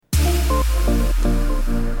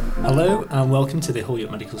Hello and welcome to the Hull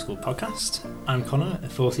York Medical School podcast. I'm Connor, a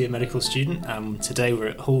fourth year medical student, and today we're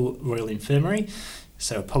at Hull Royal Infirmary,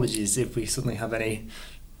 so apologies if we suddenly have any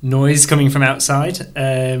noise coming from outside.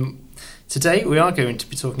 Today we are going to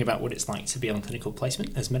be talking about what it's like to be on clinical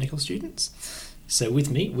placement as medical students. So with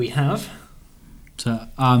me we have... So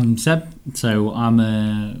I'm Seb, so I'm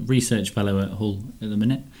a research fellow at Hull at the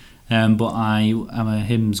minute, but I am a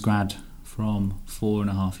HIMSS grad from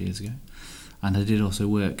 4.5 years ago, and I did also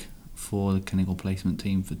work for the clinical placement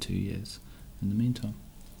team for 2 years in the meantime.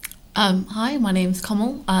 Hi, my name's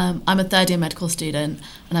Kamal. I'm a third year medical student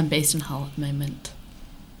and I'm based in Hull at the moment.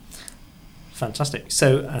 Fantastic.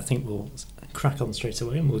 So I think we'll crack on straight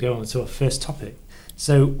away and we'll go on to our first topic.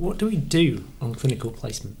 So what do we do on clinical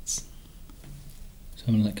placements? So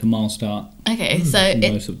I'm going to let Kamal start. Okay, so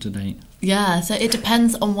Most up to date. Yeah, so it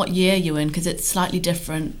depends on what year you're in because it's slightly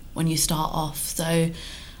different when you start off. So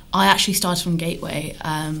I actually started from Gateway,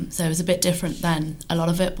 so it was a bit different then. A lot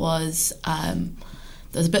of it was,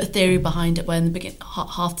 there's a bit of theory behind it where in the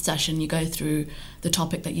half the session you go through the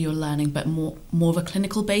topic that you're learning, but more of a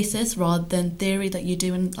clinical basis rather than theory that you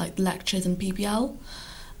do in like lectures and PPL.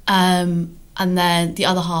 And then the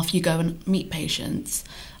other half you go and meet patients.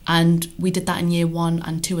 And we did that in year 1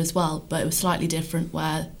 and 2 as well, but it was slightly different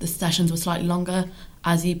where the sessions were slightly longer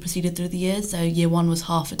as you proceeded through the years. So year 1 was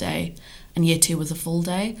half a day and year 2 was a full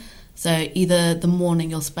day. So either the morning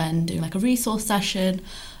you'll spend doing like a resource session,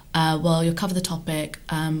 you'll cover the topic,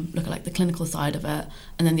 look at like the clinical side of it,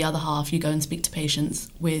 and then the other half you go and speak to patients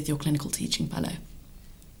with your clinical teaching fellow.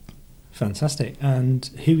 Fantastic. And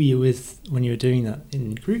who were you with when you were doing that?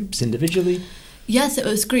 In groups, individually? Yes, it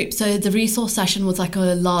was group. So the resource session was like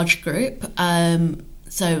a large group.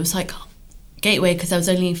 So it was like Gateway, because there was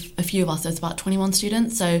only a few of us. There was about 21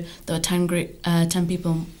 students. So there were 10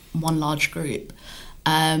 people in one large group.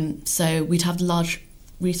 So we'd have the large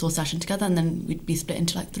resource session together, and then we'd be split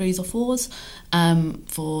into like 3s or 4s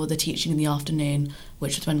for the teaching in the afternoon,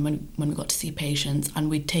 which was when we got to see patients, and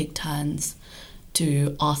we'd take turns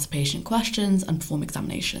to ask the patient questions and perform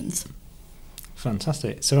examinations.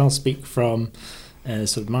 Fantastic. So I'll speak from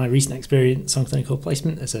sort of my recent experience on clinical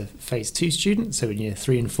placement as a phase 2 student, so in year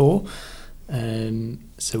 3 and 4.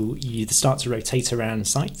 So you start to rotate around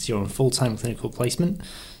sites. You're on full-time clinical placement.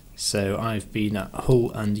 So I've been at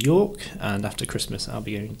Hull and York, and after Christmas I'll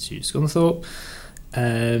be going to Scunthorpe.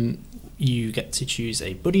 You get to choose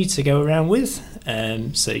a buddy to go around with,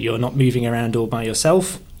 so you're not moving around all by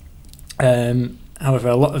yourself. However,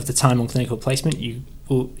 a lot of the time on clinical placement you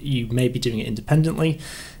may be doing it independently,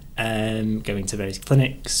 going to various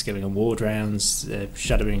clinics, going on ward rounds,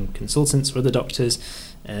 shadowing consultants for other doctors,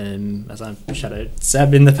 as I've shadowed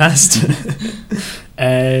Seb in the past.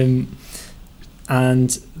 And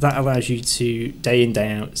that allows you to, day in,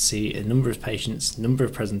 day out, see a number of patients, a number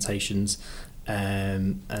of presentations,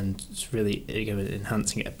 and it's really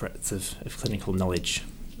enhancing a breadth of clinical knowledge.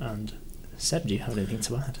 And Seb, do you have anything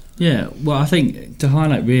to add? Yeah, well, I think to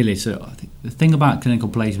highlight really, so I think the thing about clinical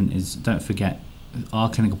placement is, don't forget, our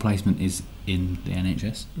clinical placement is in the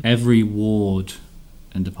NHS. Every ward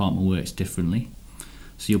and department works differently.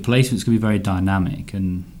 So your placement's going to be very dynamic,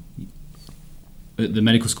 and at the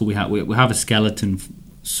medical school we have a skeleton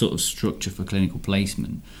sort of structure for clinical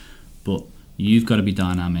placement, but you've got to be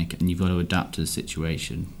dynamic and you've got to adapt to the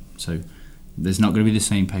situation. So there's not going to be the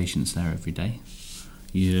same patients there every day.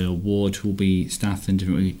 Your ward will be staffed in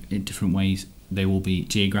different ways. They will be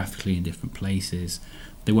geographically in different places.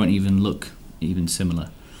 They won't even look even similar.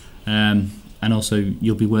 And also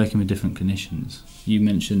you'll be working with different clinicians. You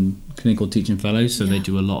mentioned clinical teaching fellows, so they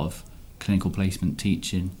do a lot of clinical placement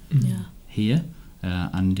teaching here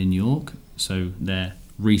and in York. So they're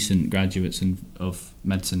recent graduates of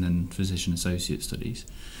medicine and physician associate studies.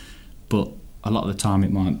 But a lot of the time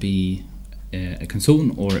it might be a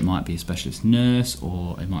consultant, or it might be a specialist nurse,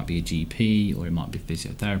 or it might be a GP, or it might be a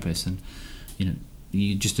physiotherapist, and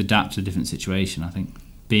you just adapt to a different situation. I think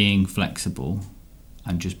being flexible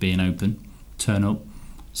and just being open, turn up,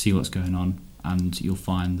 see what's going on, and you'll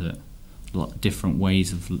find that lots of different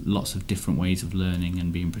ways of learning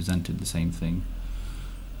and being presented the same thing,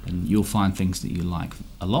 and you'll find things that you like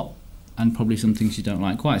a lot, and probably some things you don't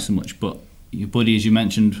like quite so much. But your buddy, as you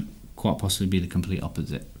mentioned, quite possibly be the complete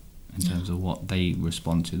opposite in terms of what they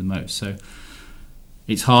respond to the most. So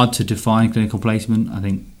it's hard to define clinical placement. I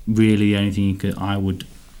think really anything I would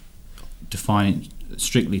define it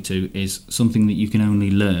strictly to is something that you can only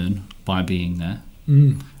learn by being there,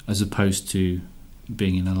 as opposed to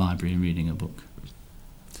being in a library and reading a book.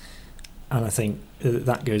 And I think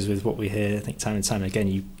that goes with what we hear, I think, time and time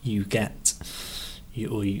again. You get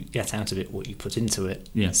out of it what you put into it.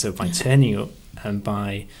 Yeah. So by turning up and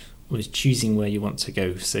by with choosing where you want to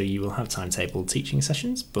go. So you will have timetabled teaching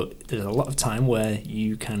sessions, but there's a lot of time where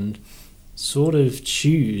you can sort of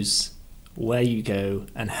choose where you go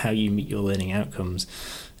and how you meet your learning outcomes.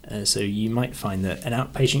 So you might find that an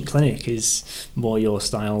outpatient clinic is more your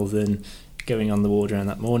style than going on the ward around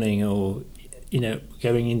that morning, or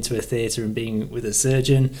going into a theatre and being with a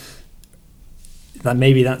surgeon. That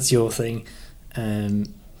maybe that's your thing.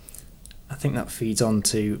 I think that feeds on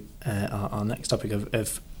to our next topic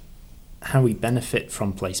of how we benefit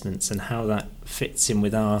from placements and how that fits in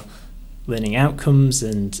with our learning outcomes,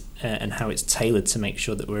 and how it's tailored to make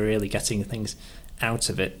sure that we're really getting things out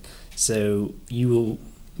of it. So you will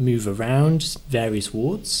move around various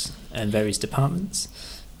wards and various departments.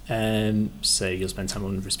 So you'll spend time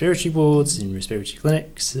on respiratory wards, in respiratory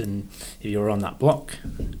clinics, and if you're on that block.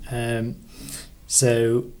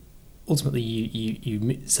 So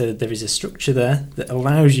ultimately, so there is a structure there that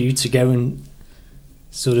allows you to go and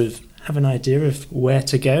sort of have an idea of where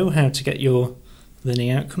to go, how to get your learning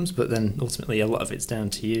outcomes, but then ultimately a lot of it's down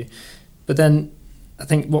to you. But then I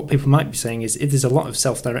think what people might be saying is, if there's a lot of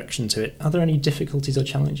self-direction to it, are there any difficulties or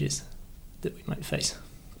challenges that we might face?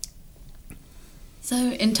 So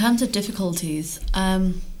in terms of difficulties,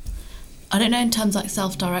 I don't know, in terms like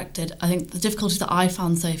self-directed, I think the difficulties that I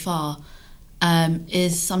found so far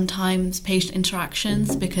is sometimes patient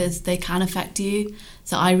interactions, because they can affect you.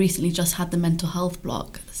 So I recently just had the mental health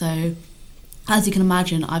block. So as you can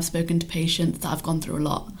imagine, I've spoken to patients that have gone through a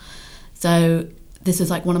lot. So this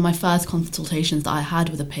was like one of my first consultations that I had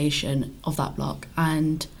with a patient of that block.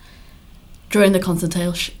 And during the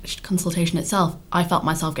consultation itself, I felt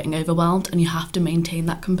myself getting overwhelmed, and you have to maintain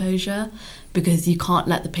that composure, because you can't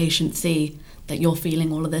let the patient see that you're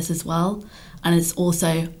feeling all of this as well. And it's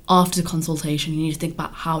also after the consultation, you need to think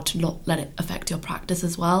about how to not let it affect your practice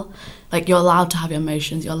as well. Like, you're allowed to have your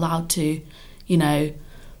emotions, you're allowed to,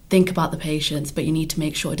 think about the patients, but you need to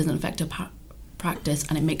make sure it doesn't affect your practice,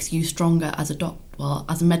 and it makes you stronger as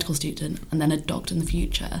a medical student and then a doctor in the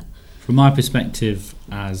future. From my perspective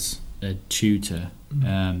as a tutor,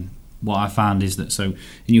 what I found is that, so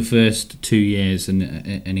in your first 2 years and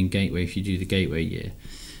in Gateway, if you do the Gateway year,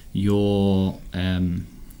 your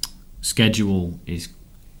schedule is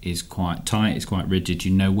quite tight, it's quite rigid.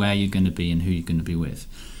 You know where you're going to be and who you're going to be with.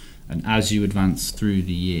 And as you advance through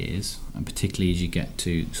the years, and particularly as you get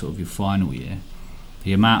to sort of your final year,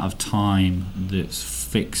 the amount of time that's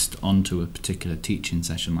fixed onto a particular teaching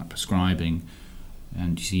session, like prescribing,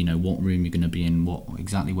 and you see, what room you're going to be in,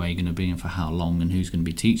 exactly where you're going to be, and for how long, and who's going to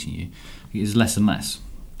be teaching you, is less and less.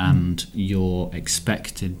 And you're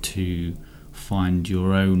expected to find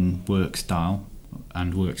your own work style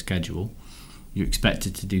and work schedule. You're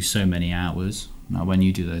expected to do so many hours. Now, when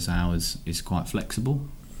you do those hours, it's quite flexible.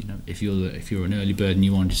 If you're an early bird and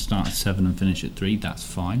you want to start at 7 and finish at 3, that's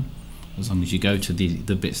fine, as long as you go to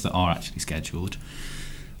the bits that are actually scheduled.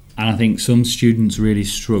 And I think some students really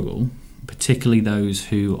struggle, particularly those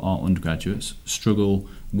who are undergraduates, struggle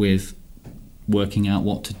with working out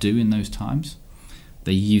what to do in those times.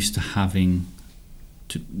 They're used to having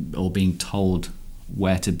to, or being told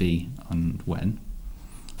where to be and when.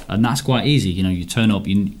 And that's quite easy. You turn up,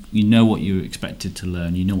 you know what you're expected to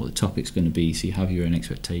learn, you know what the topic's going to be, so you have your own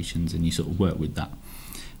expectations and you sort of work with that.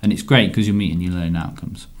 And it's great because you're meeting your learning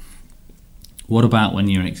outcomes. What about when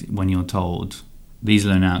you're told these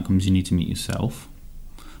learning outcomes you need to meet yourself?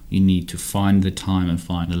 You need to find the time and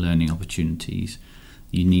find the learning opportunities.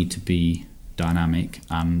 You need to be dynamic,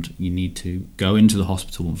 and you need to go into the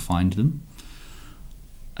hospital and find them.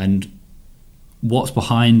 And what's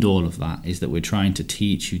behind all of that is that we're trying to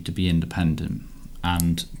teach you to be independent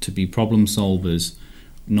and to be problem solvers,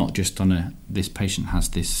 not just on this patient has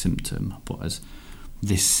this symptom, but as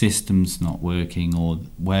this system's not working, or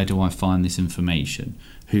where do I find this information?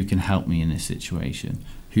 Who can help me in this situation?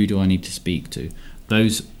 Who do I need to speak to?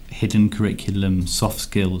 Those hidden curriculum, soft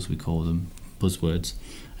skills, we call them, buzzwords,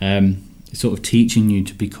 sort of teaching you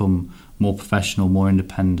to become more professional, more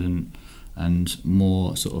independent, and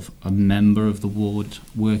more sort of a member of the ward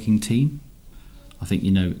working team. I think,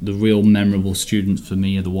 the real memorable students for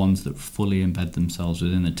me are the ones that fully embed themselves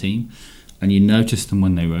within the team, and you notice them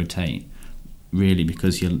when they rotate, really,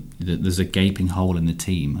 because there's a gaping hole in the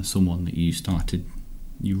team of someone that you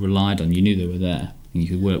relied on, you knew they were there, and you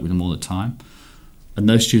could work with them all the time. And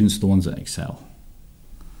those students are the ones that excel.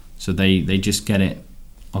 So they just get it,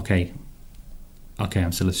 okay,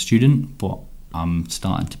 I'm still a student, but I'm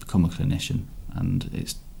starting to become a clinician, and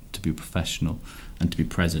it's to be professional and to be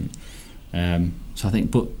present. So I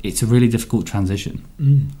think, but it's a really difficult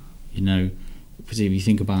transition. Because if you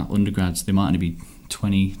think about undergrads, they might only be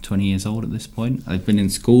 20 years old at this point. They've been in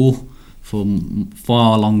school for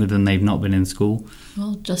far longer than they've not been in school.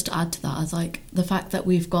 Well, just to add to that, as like the fact that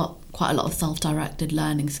we've got quite a lot of self-directed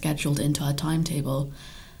learning scheduled into our timetable,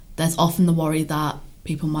 there's often the worry that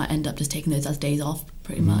people might end up just taking those as days off,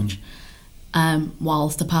 pretty much.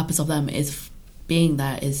 Whilst the purpose of them is being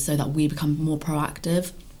there is so that we become more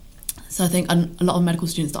proactive. So I think a lot of medical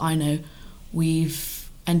students that I know, we've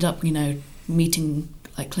ended up, meeting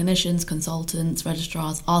like clinicians, consultants,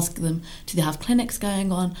 registrars, ask them, do they have clinics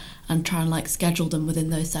going on, and try and like schedule them within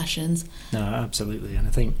those sessions. No, absolutely. And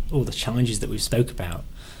I think all the challenges that we've spoke about,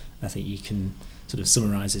 I think you can sort of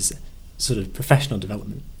summarise as sort of professional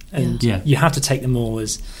development. And you have to take them all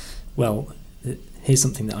as, well, here's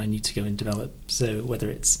something that I need to go and develop. So whether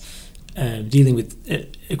it's dealing with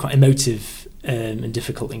quite emotive and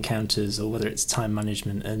difficult encounters, or whether it's time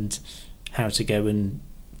management and how to go and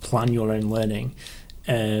plan your own learning,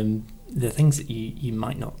 the things that you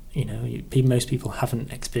might not, most people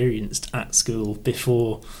haven't experienced at school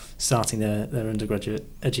before starting their undergraduate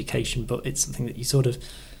education, but it's something that you sort of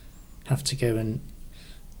have to go and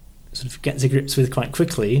sort of get to grips with quite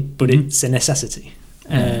quickly, but it's a necessity.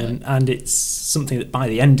 And it's something that by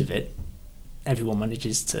the end of it, everyone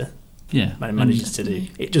manages to do.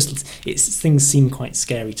 Things seem quite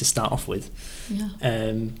scary to start off with,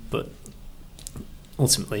 but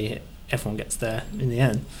ultimately everyone gets there in the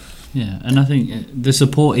end. Yeah, and I think the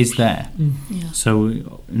support is there. So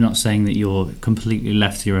we're not saying that you're completely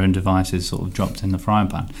left to your own devices, sort of dropped in the frying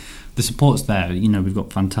pan. The support's there. We've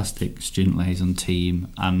got fantastic student liaison team,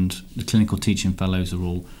 and the clinical teaching fellows are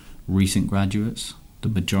all recent graduates. The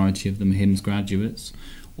majority of them are HIMSS graduates,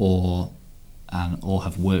 or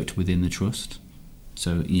have worked within the trust.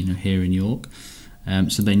 So here in York,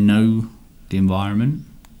 so they know the environment,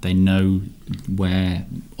 they know where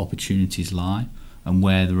opportunities lie, and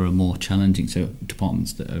where there are more challenging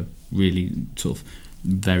departments that are really sort of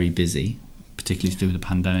very busy, particularly to do with the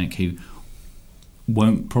pandemic, who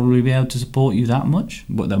won't probably be able to support you that much.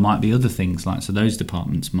 But there might be other things so those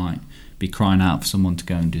departments might be crying out for someone to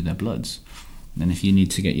go and do their bloods. And if you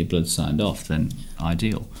need to get your blood signed off, then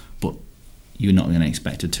ideal. But you're not going to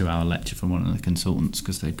expect a 2-hour lecture from one of the consultants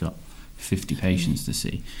because they've got 50 patients to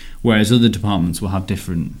see. Whereas other departments will have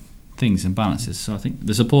different things and balances. So I think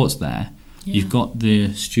the support's there. Yeah. You've got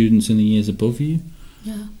the students in the years above you.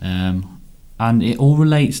 Yeah. And it all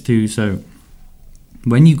relates to, so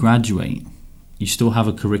when you graduate, you still have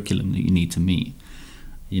a curriculum that you need to meet.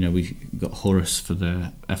 We've got Horace for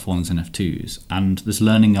the F1s and F2s, and there's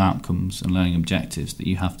learning outcomes and learning objectives that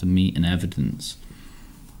you have to meet and evidence.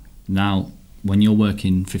 Now, when you're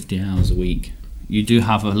working 50 hours a week, you do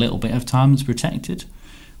have a little bit of time that's protected,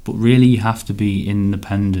 but really you have to be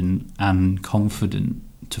independent and confident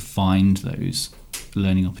to find those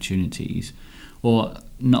learning opportunities, or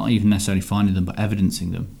not even necessarily finding them, but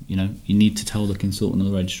evidencing them. You need to tell the consultant or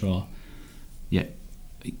the registrar,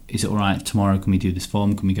 is it all right, tomorrow can we do this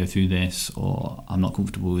form, can we go through this, or I'm not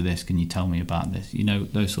comfortable with this, can you tell me about this,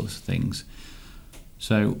 those sorts of things.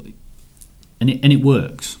 So, and it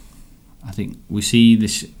works. I think we see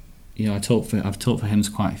this, I've taught for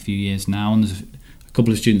HIMSS quite a few years now, and there's a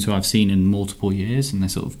couple of students who I've seen in multiple years, and they're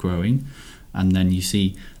sort of growing, and then you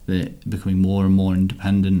see they're becoming more and more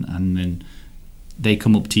independent, and then they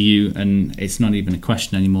come up to you and it's not even a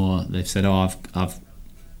question anymore. They've said, I've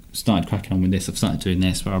started cracking on with this, I've started doing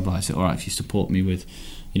this, where I said, all right, if you support me with,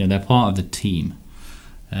 they're part of the team.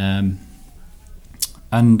 And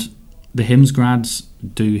the HIMSS grads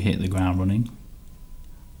do hit the ground running.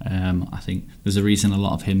 I think there's a reason a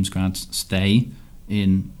lot of HIMSS grads stay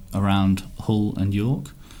in around Hull and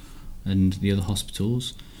York and the other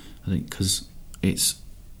hospitals. I think because it's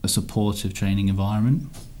a supportive training environment,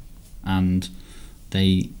 and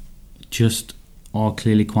they just are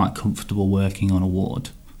clearly quite comfortable working on a ward.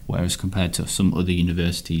 Whereas compared to some other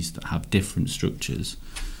universities that have different structures.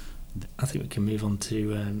 I think we can move on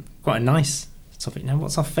to quite a nice topic now.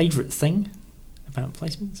 What's our favourite thing about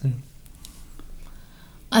placement?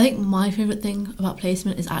 I think my favourite thing about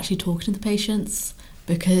placement is actually talking to the patients,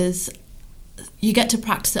 because you get to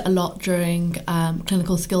practice it a lot during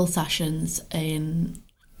clinical skills sessions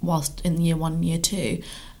whilst in year 1 and year 2.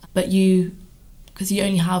 But because you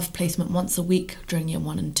only have placement once a week during year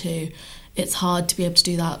 1 and 2, it's hard to be able to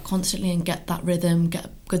do that constantly and get that rhythm, get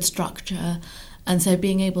good structure. And so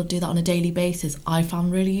being able to do that on a daily basis, I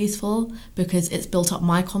found really useful, because it's built up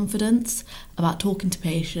my confidence about talking to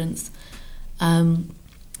patients,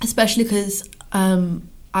 especially because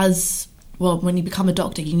when you become a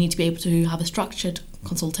doctor, you need to be able to have a structured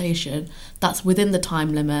consultation that's within the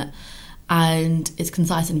time limit, and it's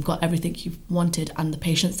concise, and you've got everything you've wanted, and the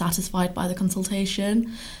patient's satisfied by the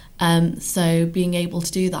consultation. So being able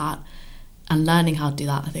to do that and learning how to do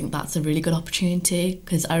that, I think that's a really good opportunity,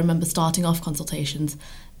 because I remember starting off consultations,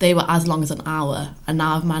 they were as long as an hour, and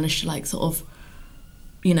now I've managed to like sort of,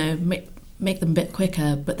 you know, make them a bit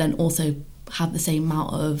quicker, but then also have the same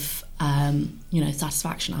amount of you know,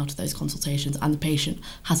 satisfaction out of those consultations, and the patient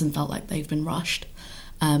hasn't felt like they've been rushed.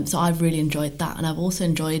 So I've really enjoyed that, and I've also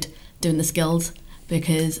enjoyed doing the skills,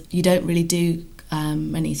 because you don't really do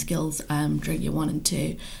many skills during year 1 and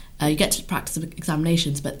 2. You get to practice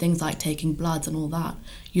examinations, but things like taking bloods and all that,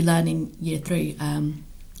 you learn in year 3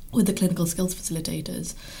 with the clinical skills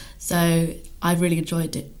facilitators. So I've really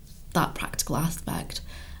enjoyed it, that practical aspect,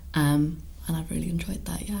 and I've really enjoyed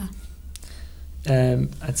that, yeah.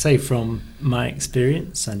 I'd say from my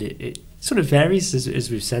experience, and it sort of varies,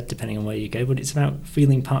 as we've said, depending on where you go, but it's about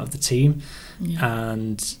feeling part of the team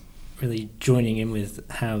and really joining in with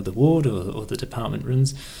how the ward or the department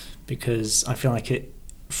runs, because I feel like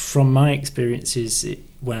from my experiences,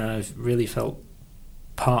 where I've really felt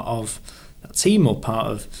part of that team or part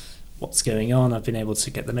of what's going on, I've been able to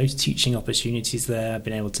get the most teaching opportunities there. I've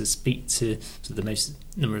been able to speak to the most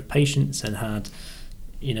number of patients, and had,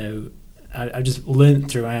 you know, I've just learned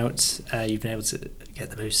throughout. You've been able to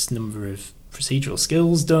get the most number of procedural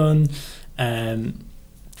skills done, and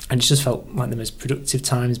it's just felt like the most productive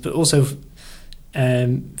times, but also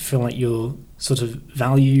feel like you're sort of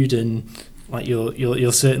valued, and like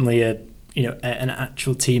you're certainly an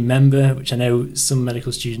actual team member, which I know some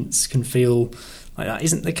medical students can feel like that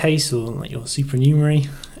isn't the case, or like you're supernumerary.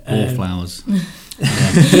 Wallflowers.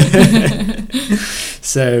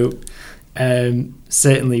 So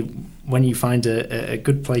certainly when you find a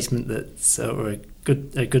good placement or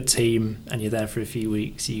a good team, and you're there for a few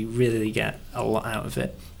weeks, you really get a lot out of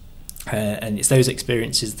it. And it's those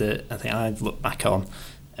experiences that I think I'd look back on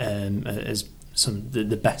as some of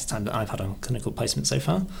the best time that I've had on clinical placement so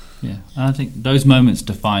far. Yeah, and I think those moments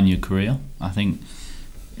define your career. I think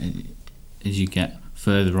as you get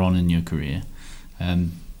further on in your career,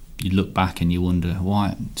 you look back and you wonder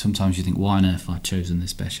why. Sometimes you think, why on earth have I chosen this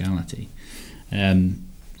speciality?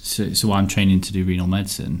 So I'm training to do renal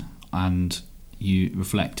medicine, and you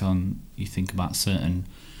reflect on, you think about certain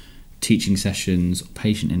teaching sessions,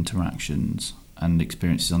 patient interactions, and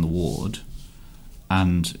experiences on the ward.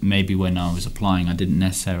 And maybe when I was applying, I didn't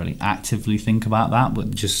necessarily actively think about that,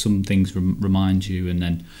 but just some things remind you, and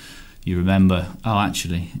then you remember, oh,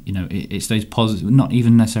 actually, you know, it's those positive, not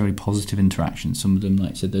even necessarily positive interactions, some of them,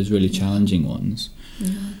 like I said, those really challenging ones.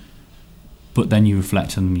 Yeah. But then you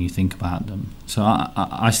reflect on them and you think about them. So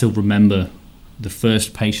I still remember the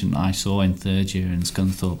first patient I saw in 3rd year in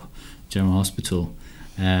Scunthorpe General Hospital.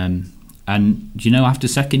 And, you know, after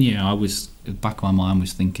 2nd year, I was, back of my mind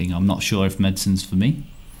was thinking, I'm not sure if medicine's for me.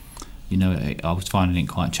 You know, I was finding it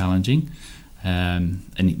quite challenging.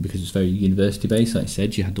 Because it's very university-based, like I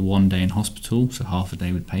said, you had the 1 day in hospital, so half a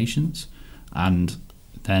day with patients. And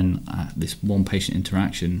then this one patient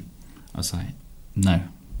interaction, I was like, no,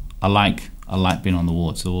 I like being on the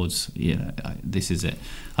wards. The wards, this is it.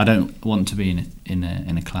 I don't want to be in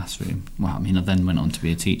a classroom. Well, I mean, I then went on to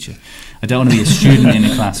be a teacher. I don't want to be a student in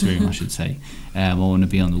a classroom, I should say. I want to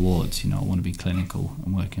be on the wards. You know, I want to be clinical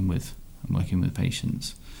and working with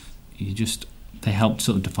patients. They help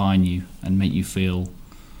sort of define you and make you feel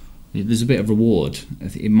there's a bit of reward.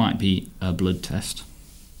 It might be a blood test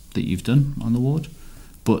that you've done on the ward,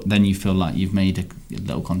 but then you feel like you've made a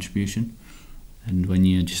little contribution. And when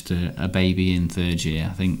you're just a baby in 3rd year,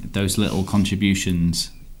 I think those little contributions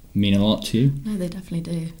mean a lot to you. No, they definitely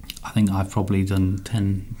do. I think I've probably done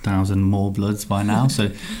 10,000 more bloods by now, so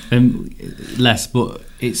less. But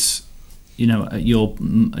it's, you know, at your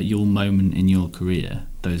moment in your career,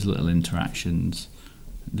 those little interactions,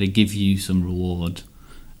 they give you some reward,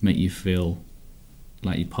 make you feel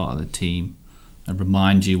like you're part of the team, and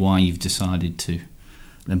remind you why you've decided to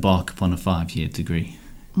embark upon a 5-year degree.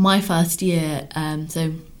 My first year,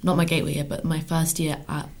 so not my gateway year, but my first year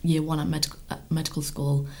at year 1 at medical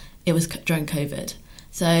school, it was during COVID.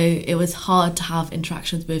 So it was hard to have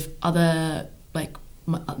interactions with other, like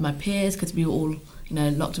my peers, because we were all, you know,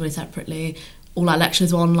 locked away separately. All our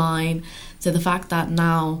lectures were online. So the fact that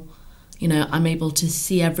now, you know, I'm able to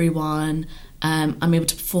see everyone, I'm able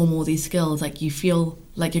to perform all these skills, like you feel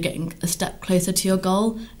like you're getting a step closer to your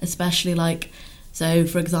goal, especially like, so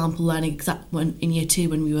for example, learning in year 2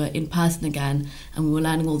 when we were in person again and we were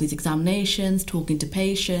learning all these examinations, talking to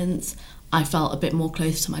patients, I felt a bit more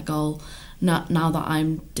close to my goal. Now that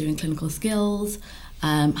I'm doing clinical skills,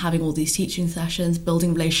 having all these teaching sessions,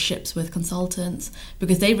 building relationships with consultants,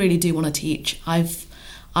 because they really do want to teach. I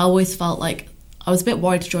always felt like I was a bit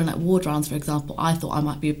worried to join like ward rounds, for example. I thought I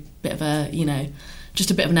might be a bit of a, you know,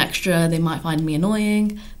 just a bit of an extra, they might find me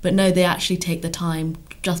annoying. But no, they actually take the time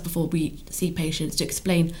just before we see patients to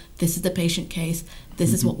explain, this is the patient case,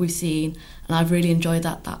 this is what we've seen. And I've really enjoyed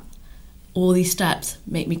that all these steps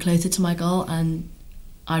make me closer to my goal, and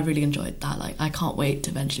I really enjoyed that. Like, I can't wait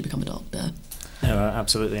to eventually become a doctor. No,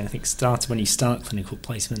 absolutely. And I think when you start clinical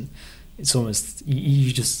placement, it's almost,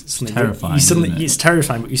 you just suddenly... Terrifying, It's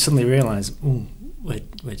terrifying, but you suddenly realise, oh,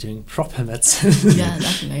 we're doing proper medicine. Yeah,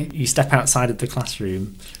 definitely. You step outside of the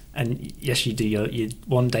classroom, and yes, you do your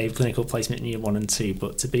 1 day of clinical placement in year 1 and 2,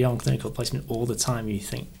 but to be on clinical placement all the time, you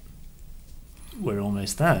think, we're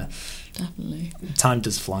almost there. Definitely. Time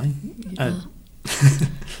does fly. Yeah.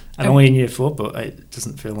 I'm only in year 4, but it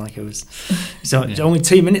doesn't feel like I was... So only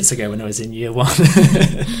 2 minutes ago when I was in year 1.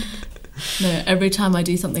 No, every time I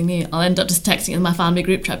do something new, I'll end up just texting in my family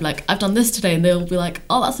group chat, like, I've done this today, and they'll be like,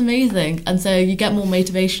 oh, that's amazing. And so you get more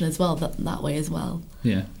motivation as well that way as well.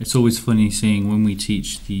 Yeah, it's always funny seeing when we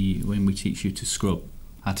teach you to scrub,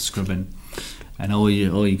 how to scrub in, and all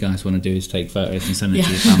you guys want to do is take photos and send it to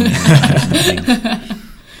your family.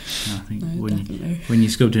 I think when you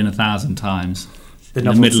scrubbed in 1,000 times in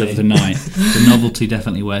the middle of the night, the novelty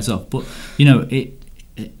definitely wears off. But you know,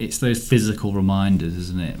 it's those physical reminders,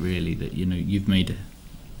 isn't it? Really, that you know you've made.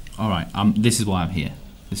 All right, this is why I'm here.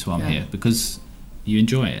 This is why I'm here, because you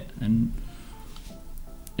enjoy it and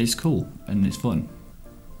it's cool and it's fun.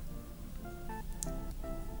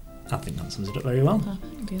 I think that sums it up very well.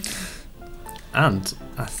 Perfect, yeah. And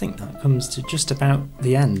I think that comes to just about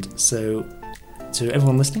the end. So to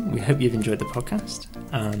everyone listening, we hope you've enjoyed the podcast,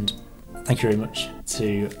 and thank you very much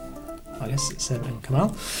to, I guess, Seb and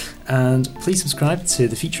Kamal. And please subscribe to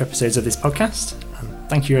the future episodes of this podcast. And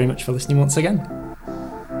thank you very much for listening once again.